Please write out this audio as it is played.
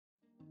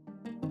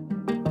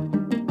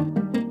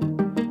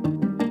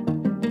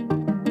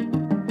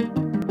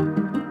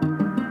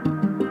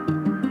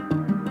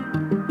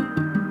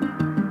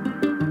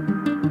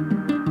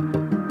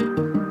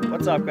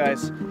up,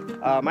 guys?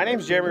 My name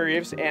is Jeremy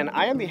Reeves, and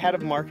I am the head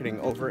of marketing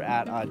over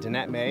at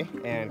Danette May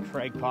and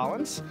Craig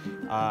Collins,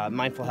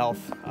 Mindful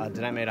Health,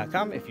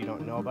 DanetteMay.com, if you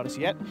don't know about us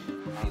yet.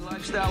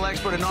 Lifestyle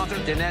expert and author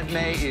Danette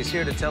May is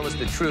here to tell us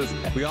the truth.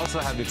 We also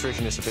have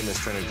nutritionist and fitness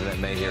trainer Danette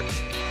May here.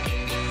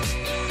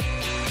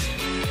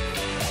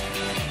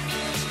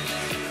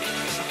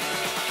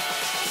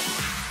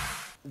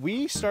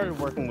 We started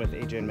working with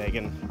AJ and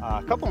Megan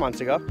a couple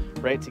months ago,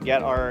 right, to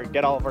get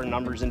all of our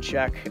numbers in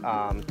check.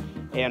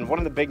 And one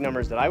of the big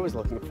numbers that I was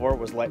looking for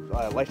was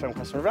lifetime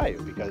customer value,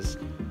 because,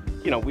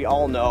 you know, we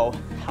all know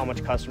how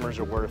much customers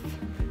are worth,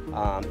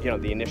 you know,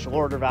 the initial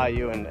order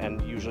value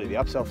and usually the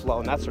upsell flow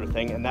and that sort of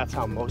thing. And that's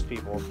how most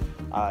people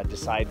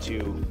decide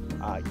to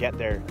get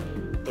their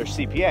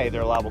CPA,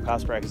 their allowable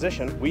cost per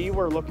acquisition. We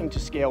were looking to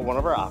scale one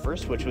of our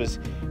offers, which was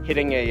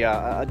hitting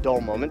a dull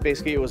moment.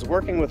 Basically, it was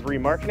working with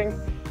remarketing,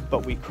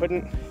 but we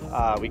couldn't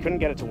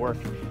get it to work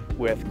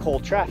with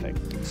cold traffic.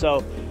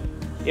 So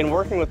in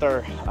working with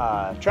our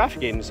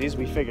traffic agencies,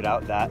 we figured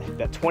out that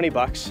 20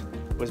 bucks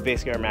was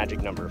basically our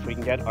magic number. If we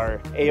can get our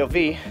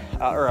AOV,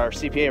 or our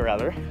CPA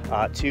rather,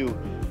 to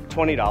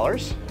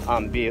 $20,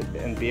 and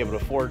be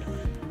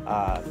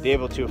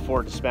able to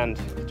afford to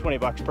spend 20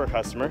 bucks per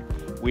customer,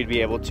 we'd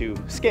be able to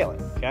scale it,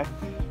 okay?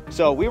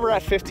 So we were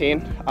at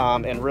 15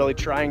 and really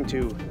trying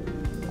to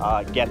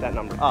get that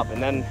number up.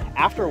 And then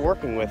after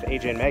working with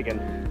AJ and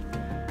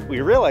Megan, we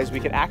realized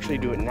we could actually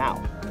do it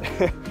now.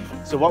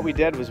 So what we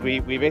did was we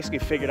basically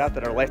figured out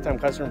that our lifetime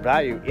customer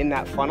value in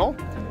that funnel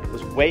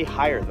was way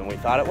higher than we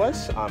thought it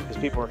was, because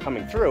people were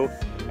coming through,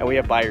 and we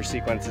have buyer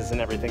sequences and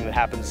everything that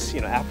happens,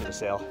 you know, after the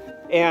sale.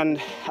 And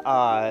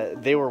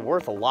they were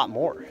worth a lot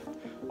more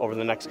over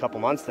the next couple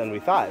months than we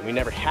thought. We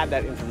never had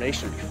that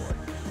information before,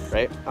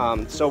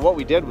 right? So what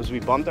we did was we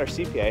bumped our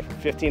CPA from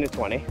 15 to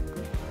 20,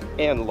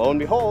 and lo and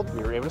behold,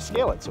 we were able to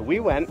scale it. So we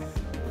went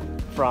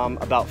from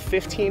about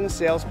 15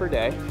 sales per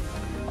day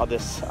of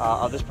this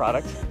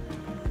product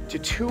to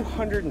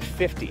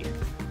 250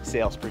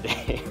 sales per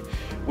day,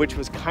 which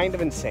was kind of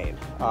insane.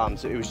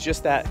 So it was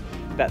just that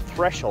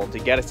threshold to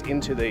get us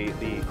into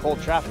the cold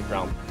traffic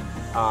realm.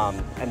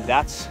 And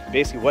that's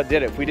basically what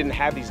did it. If we didn't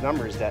have these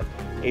numbers that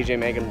AJ and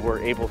Megan were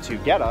able to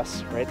get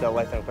us, right, the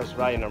lifetime customer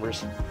value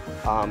numbers,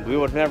 we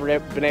would have never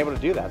been able to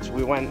do that. So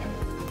we went,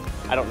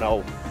 I don't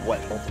know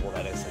what multiple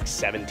that is, like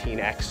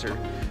 17x or,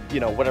 you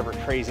know, whatever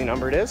crazy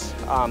number it is.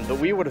 But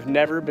we would have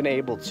never been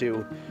able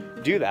to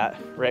do that,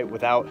 right,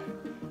 without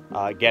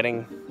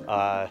getting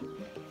our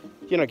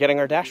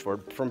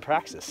dashboard from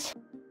Praxis.